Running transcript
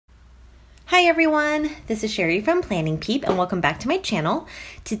Hi everyone, this is Sherry from Planning Peep and welcome back to my channel.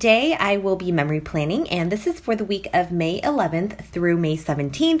 Today I will be memory planning and this is for the week of May 11th through May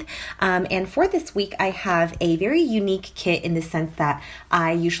 17th. And for this week I have a very unique kit in the sense that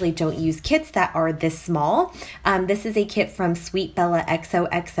I usually don't use kits that are this small. This is a kit from Sweet Bella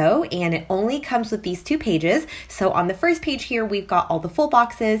XOXO and it only comes with these two pages. So on the first page here we've got all the full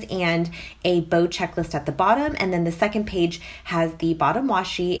boxes and a bow checklist at the bottom, and then the second page has the bottom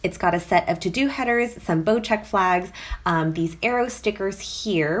washi. It's got a set of to-do headers, some bow check flags, these arrow stickers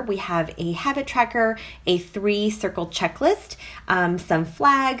here. We have a habit tracker, a 3-circle checklist, some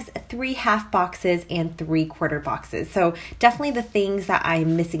flags, 3 half boxes, and 3 quarter boxes. So definitely the things that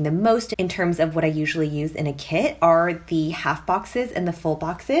I'm missing the most in terms of what I usually use in a kit are the half boxes and the full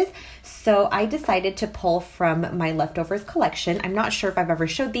boxes. So I decided to pull from my leftovers collection. I'm not sure if I've ever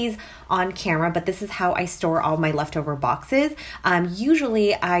showed these on camera, but this is how I store all my leftover boxes.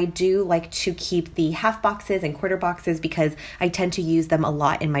 Usually I do like to keep the half boxes and quarter boxes because I tend to use them a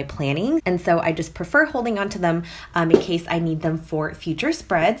lot in my planning. And so I just prefer holding onto them in case I need them for future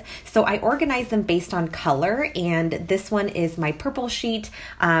spreads. So I organize them based on color, and this one is my purple sheet.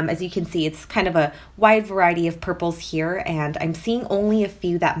 As you can see, it's kind of a wide variety of purples here, and I'm seeing only a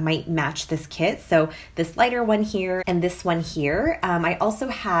few that might match this kit. So this lighter one here and this one here. I also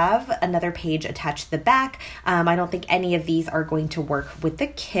have another page attached to the back. I don't think any of these are going to work with the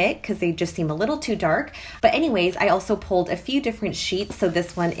kit because they just seem a little too dark. But anyways, I also pulled a few different sheets. So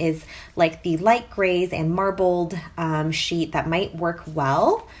this one is like the light grays and marbled sheet that might work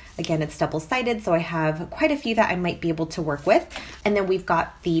well. Again, it's double-sided, so I have quite a few that I might be able to work with. And then we've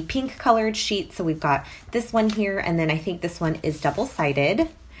got the pink colored sheet. So we've got this one here, and then I think this one is double-sided,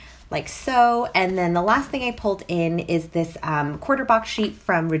 like so. And then the last thing I pulled in is this quarter box sheet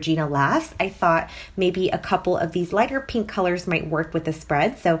from Regina Laughs. I thought maybe a couple of these lighter pink colors might work with the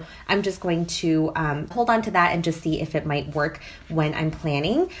spread. So I'm just going to hold on to that and just see if it might work when I'm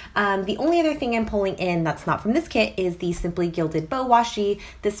planning. The only other thing I'm pulling in that's not from this kit is the Simply Gilded Bow Washi.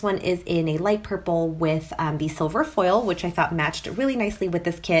 This one is in a light purple with the silver foil, which I thought matched really nicely with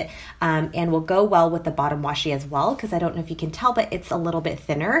this kit and will go well with the bottom washi as well, because I don't know if you can tell, but it's a little bit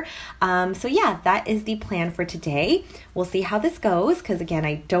thinner. So yeah, that is the plan for today. We'll see how this goes, because again,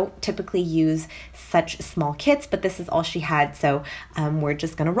 I don't typically use such small kits, but this is all she had, so we're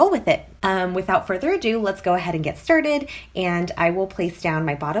just gonna roll with it. Without further ado, let's go ahead and get started, and I will place down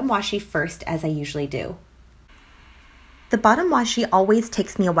my bottom washi first, as I usually do. The bottom washi always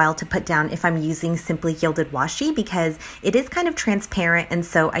takes me a while to put down if I'm using Simply Gilded washi because it is kind of transparent, and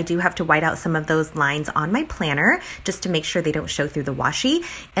so I do have to white out some of those lines on my planner just to make sure they don't show through the washi.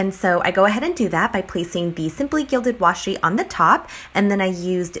 And so I go ahead and do that by placing the Simply Gilded washi on the top, and then I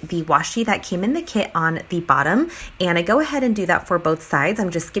used the washi that came in the kit on the bottom, and I go ahead and do that for both sides.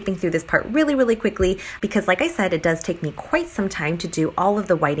 I'm just skipping through this part really quickly because, like I said, it does take me quite some time to do all of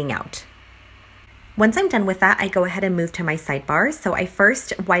the whiting out. Once I'm done with that, I go ahead and move to my sidebar. So I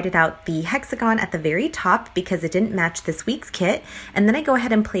first whited out the hexagon at the very top because it didn't match this week's kit. And then I go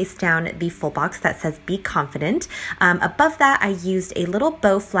ahead and place down the full box that says Be Confident. Above that, I used a little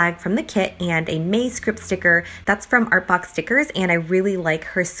bow flag from the kit and a May script sticker. That's from Artbox Stickers, and I really like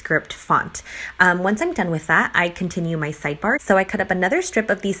her script font. Once I'm done with that, I continue my sidebar. So I cut up another strip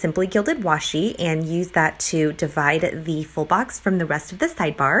of the Simply Gilded washi and use that to divide the full box from the rest of the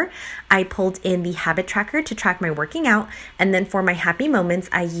sidebar. I pulled in the habit tracker to track my working out, and then for my happy moments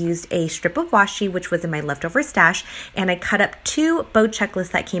I used a strip of washi which was in my leftover stash, and I cut up 2 bow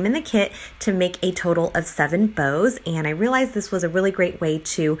checklists that came in the kit to make a total of 7 bows, and I realized this was a really great way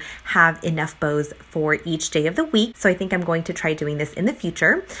to have enough bows for each day of the week, so I think I'm going to try doing this in the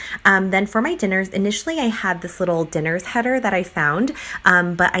future. Then for my dinners, initially I had this little dinners header that I found,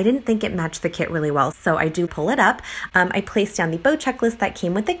 but I didn't think it matched the kit really well, so I do pull it up. I placed down the bow checklist that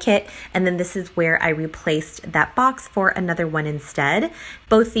came with the kit, and then this is where I replaced that box for another one instead.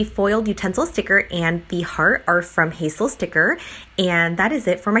 Both the foiled utensil sticker and the heart are from Hazel Sticker, and that is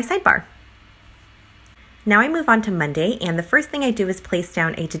it for my sidebar. Now I move on to Monday, and the first thing I do is place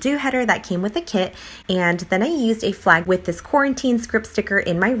down a to-do header that came with the kit, and then I used a flag with this quarantine script sticker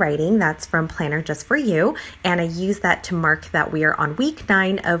in my writing. That's from Planner Just For You, and I used that to mark that we are on week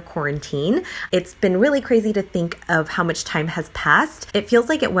 9 of quarantine. It's been really crazy to think of how much time has passed. It feels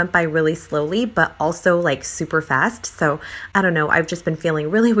like it went by really slowly, but also like super fast. So I don't know, I've just been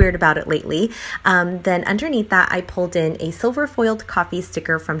feeling really weird about it lately. Then underneath that, I pulled in a silver foiled coffee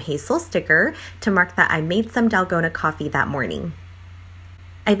sticker from Hazel Sticker to mark that I made some Dalgona coffee that morning.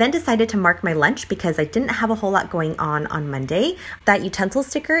 I then decided to mark my lunch because I didn't have a whole lot going on Monday. That utensil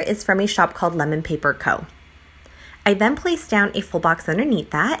sticker is from a shop called Lemon Paper Co. I then placed down a full box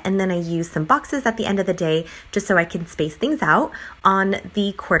underneath that, and then I used some boxes at the end of the day just so I can space things out. On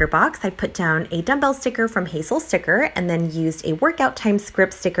the quarter box, I put down a dumbbell sticker from Hazel Sticker and then used a workout time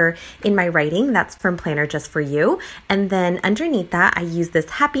script sticker in my writing. That's from Planner Just For You. And then underneath that, I used this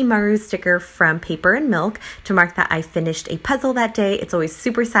Happy Maru sticker from Paper and Milk to mark that I finished a puzzle that day. It's always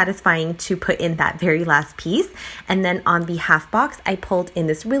super satisfying to put in that very last piece. And then on the half box, I pulled in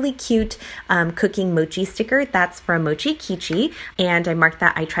this really cute cooking mochi sticker. That's from Mochi Kichi, and I marked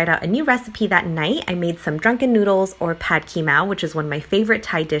that I tried out a new recipe that night. I made some drunken noodles or pad ki mao, which is one of my favorite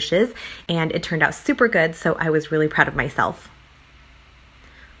Thai dishes, and it turned out super good, so I was really proud of myself.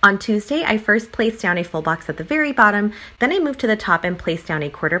 On Tuesday, I first placed down a full box at the very bottom, then I moved to the top and placed down a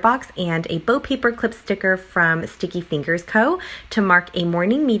quarter box and a bow paper clip sticker from Sticky Fingers Co. to mark a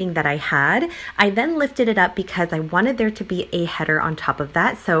morning meeting that I had. I then lifted it up because I wanted there to be a header on top of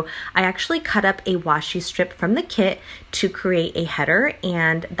that, so I actually cut up a washi strip from the kit to create a header,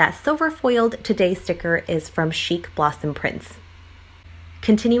 and that silver foiled Today sticker is from Chic Blossom Prints.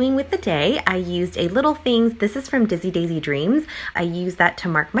 Continuing with the day, I used a Little Things. This is from Dizzy Daisy Dreams. I used that to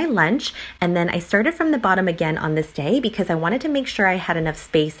mark my lunch, and then I started from the bottom again on this day because I wanted to make sure I had enough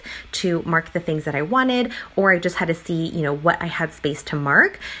space to mark the things that I wanted, or I just had to see, what I had space to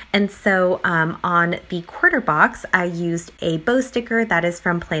mark. And so on the quarter box, I used a bow sticker that is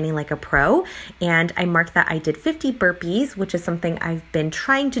from Planning Like a Pro, and I marked that I did 50 burpees, which is something I've been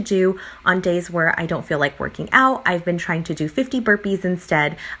trying to do on days where I don't feel like working out. I've been trying to do 50 burpees instead,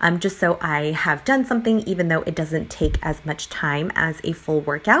 just so I have done something, even though it doesn't take as much time as a full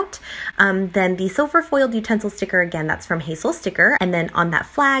workout. Then the silver foiled utensil sticker, again, that's from Hazel Sticker. And then on that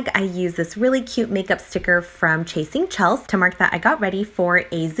flag, I used this really cute makeup sticker from Chasing Chels to mark that I got ready for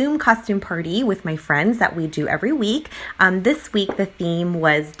a Zoom costume party with my friends that we do every week. This week, the theme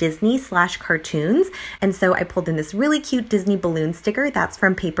was Disney/cartoons. And so I pulled in this really cute Disney balloon sticker that's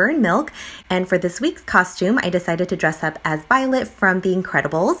from Paper and Milk. And for this week's costume, I decided to dress up as Violet from The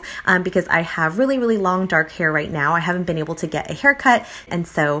Incredibles because I have really, really long dark hair right now. I haven't been able to get a haircut, and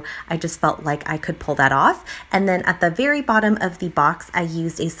so I just felt like I could pull that off. And then at the very bottom of the box, I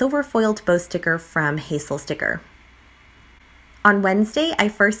used a silver foiled bow sticker from Hazel Sticker. On Wednesday, I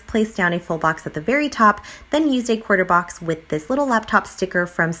first placed down a full box at the very top, then used a quarter box with this little laptop sticker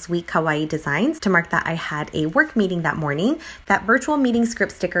from Sweet Kawaii Designs to mark that I had a work meeting that morning. That virtual meeting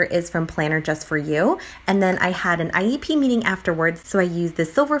script sticker is from Planner Just For You. And then I had an IEP meeting afterwards, so I used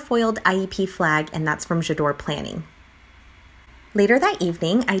this silver foiled IEP flag, and that's from J'adore Planning. Later that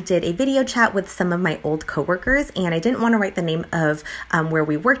evening, I did a video chat with some of my old coworkers, and I didn't want to write the name of where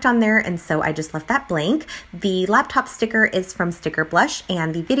we worked on there, and so I just left that blank. The laptop sticker is from Sticker Blush,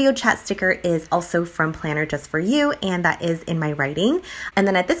 and the video chat sticker is also from Planner Just For You, and that is in my writing. And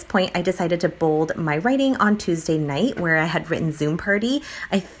then at this point, I decided to bold my writing on Tuesday night where I had written Zoom Party.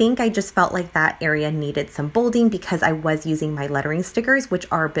 I think I just felt like that area needed some bolding because I was using my lettering stickers, which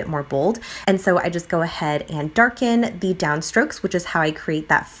are a bit more bold. And so I just go ahead and darken the downstrokes, which is how I create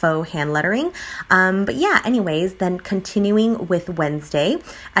that faux hand lettering. But yeah, anyways, then continuing with Wednesday,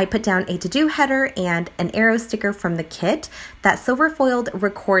 I put down a to-do header and an arrow sticker from the kit. That silver foiled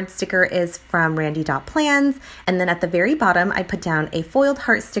record sticker is from Randy.Plans. And then at the very bottom, I put down a foiled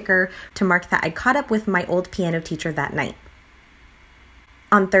heart sticker to mark that I caught up with my old piano teacher that night.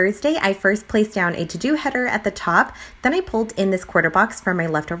 On Thursday, I first placed down a to-do header at the top, then I pulled in this quarter box from my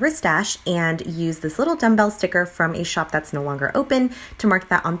leftover stash and used this little dumbbell sticker from a shop that's no longer open to mark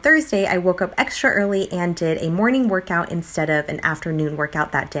that on Thursday I woke up extra early and did a morning workout instead of an afternoon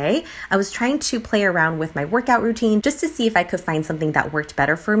workout that day. I was trying to play around with my workout routine just to see if I could find something that worked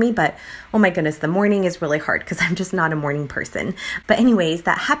better for me, but oh my goodness, the morning is really hard because I'm just not a morning person. But anyways,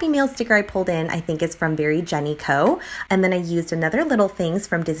 that Happy Meal sticker I pulled in, I think is from Very Jenny Co. And then I used another Little Things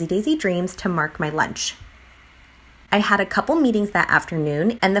from Dizzy Daisy Dreams to mark my lunch. I had a couple meetings that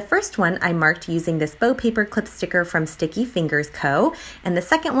afternoon, and the first one I marked using this bow paper clip sticker from Sticky Fingers Co. And the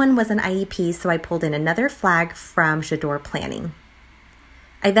second one was an IEP, so I pulled in another flag from J'adore Planning.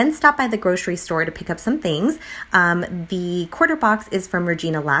 I then stopped by the grocery store to pick up some things. The quarter box is from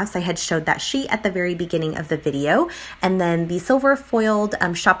Regina Laughs. I had showed that sheet at the very beginning of the video. And then the silver foiled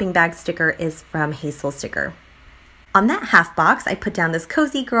shopping bag sticker is from Hazel Sticker. On that half box, I put down this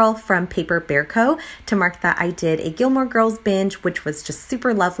Cozy Girl from Paper Bear Co. to mark that I did a Gilmore Girls binge, which was just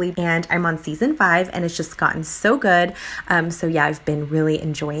super lovely, and I'm on season 5 and it's just gotten so good. So yeah, I've been really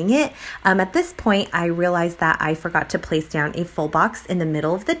enjoying it. At this point, I realized that I forgot to place down a full box in the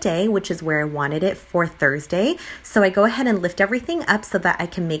middle of the day, which is where I wanted it for Thursday. So I go ahead and lift everything up so that I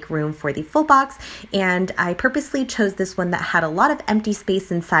can make room for the full box, and I purposely chose this one that had a lot of empty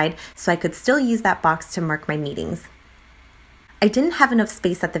space inside so I could still use that box to mark my meetings. I didn't have enough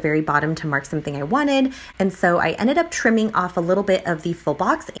space at the very bottom to mark something I wanted, and so I ended up trimming off a little bit of the full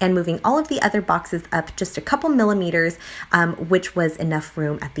box and moving all of the other boxes up just a couple millimeters, which was enough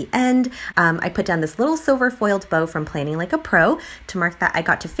room at the end. I put down this little silver foiled bow from Planning Like a Pro to mark that I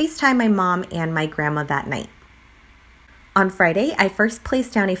got to FaceTime my mom and my grandma that night. On Friday, I first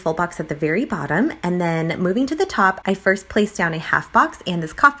placed down a full box at the very bottom, and then moving to the top, I first placed down a half box and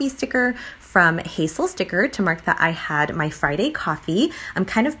this coffee sticker from Hazel Sticker to mark that I had my Friday coffee. I'm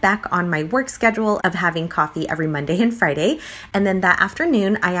kind of back on my work schedule of having coffee every Monday and Friday. And then that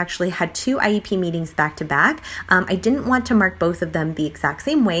afternoon, I actually had 2 IEP meetings back to back. I didn't want to mark both of them the exact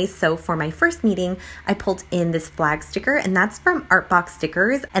same way. So for my first meeting, I pulled in this flag sticker, and that's from Artbox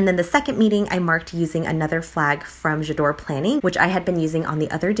Stickers. And then the second meeting, I marked using another flag from J'adore Planning, which I had been using on the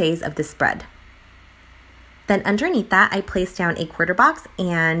other days of the spread. Then underneath that, I placed down a quarter box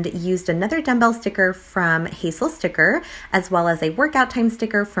and used another dumbbell sticker from Hazel Sticker, as well as a workout time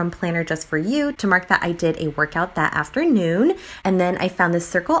sticker from Planner Just For You to mark that I did a workout that afternoon. And then I found this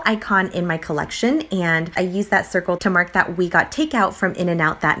circle icon in my collection, and I used that circle to mark that we got takeout from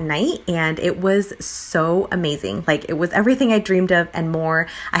In-N-Out that night, and it was so amazing. Like, it was everything I dreamed of and more.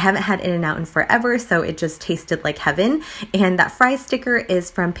 I haven't had In-N-Out in forever, so it just tasted like heaven. And that fries sticker is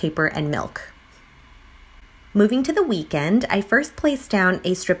from Paper and Milk. Moving to the weekend, I first placed down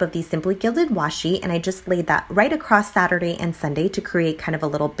a strip of the Simply Gilded washi, and I just laid that right across Saturday and Sunday to create kind of a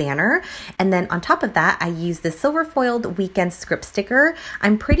little banner. And then on top of that, I used the silver foiled weekend script sticker.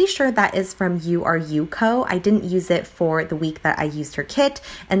 I'm pretty sure that is from You Are You Co. I didn't use it for the week that I used her kit,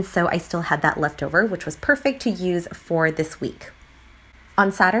 and so I still had that left over, which was perfect to use for this week. On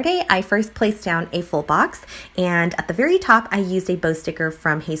Saturday, I first placed down a full box, and at the very top, I used a bow sticker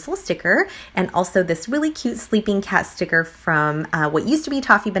from Hazel Sticker, and also this really cute sleeping cat sticker from what used to be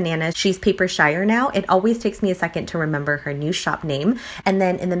Toffee Banana. She's Paper Shire now. It always takes me a second to remember her new shop name. And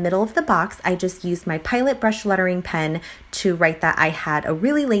then in the middle of the box, I just used my Pilot brush lettering pen to write that I had a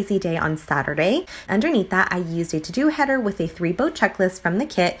really lazy day on Saturday. Underneath that, I used a to-do header with a 3-bow checklist from the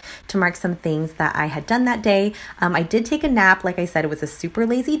kit to mark some things that I had done that day. I did take a nap. Like I said, it was a super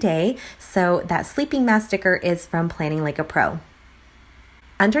lazy day, so that sleeping mask sticker is from Planning Like a Pro.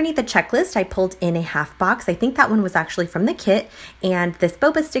 Underneath the checklist, I pulled in a half box. I think that one was actually from the kit. And this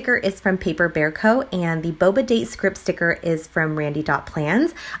boba sticker is from Paper Bear Co. And the boba date script sticker is from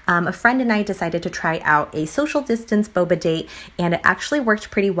Randy.Plans. A friend and I decided to try out a social distance boba date, and it actually worked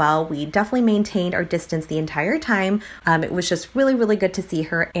pretty well. We definitely maintained our distance the entire time. It was just really, really good to see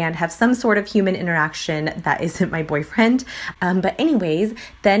her and have some sort of human interaction that isn't my boyfriend. But anyways,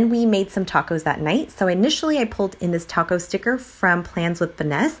 then we made some tacos that night. So initially I pulled in this taco sticker from Plans with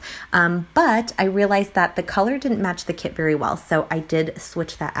Vanessa. But I realized that the color didn't match the kit very well, so I did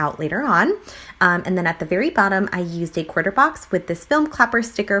switch that out later on. And then at the very bottom, I used a quarter box with this film clapper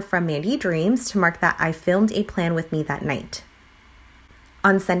sticker from Mandy Dreams to mark that I filmed a plan with me that night.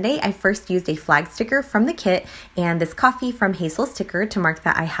 On Sunday, I first used a flag sticker from the kit and this coffee from Hazel Sticker to mark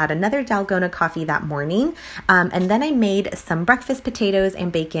that I had another Dalgona coffee that morning. And then I made some breakfast potatoes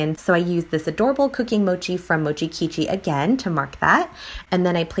and bacon, so I used this adorable cooking mochi from Mochi Kichi again to mark that. And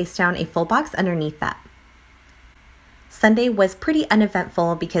then I placed down a full box underneath that. Sunday was pretty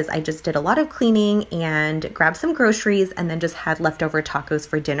uneventful because I just did a lot of cleaning and grabbed some groceries and then just had leftover tacos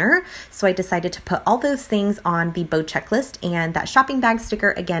for dinner. So I decided to put all those things on the bow checklist, and that shopping bag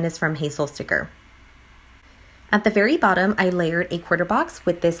sticker again is from Hazel Sticker. At the very bottom, I layered a quarter box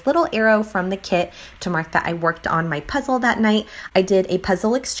with this little arrow from the kit to mark that I worked on my puzzle that night. I did a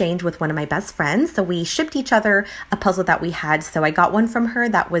puzzle exchange with one of my best friends, so we shipped each other a puzzle that we had. So I got one from her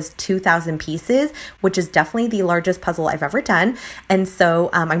that was 2,000 pieces, which is definitely the largest puzzle I've ever done. And so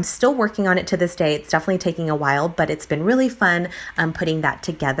I'm still working on it to this day. It's definitely taking a while, but it's been really fun putting that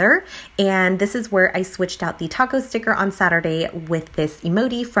together. And this is where I switched out the taco sticker on Saturday with this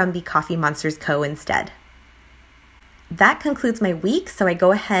emoji from the Coffee Monsters Co. instead. That concludes my week, so I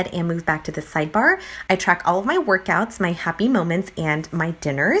go ahead and move back to the sidebar. I track all of my workouts, my happy moments, and my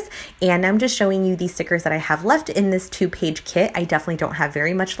dinners, and I'm just showing you the stickers that I have left in this 2-page kit. I definitely don't have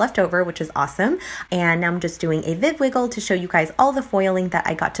very much left over, which is awesome, and now I'm just doing a vid wiggle to show you guys all the foiling that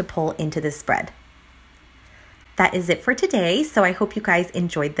I got to pull into this spread. That is it for today, so I hope you guys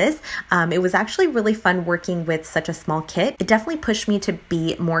enjoyed this. It was actually really fun working with such a small kit. It definitely pushed me to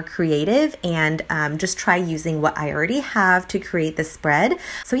be more creative and just try using what I already have to create the spread.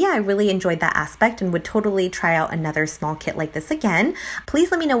 So yeah, I really enjoyed that aspect and would totally try out another small kit like this again.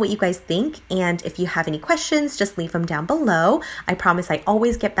 Please let me know what you guys think, and if you have any questions, just leave them down below. I promise I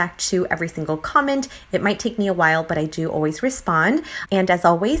always get back to every single comment. It might take me a while, but I do always respond. And as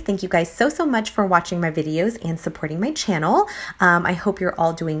always, thank you guys so much for watching my videos and supporting my channel. I hope you're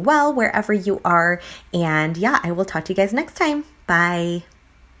all doing well wherever you are. And yeah, I will talk to you guys next time. Bye.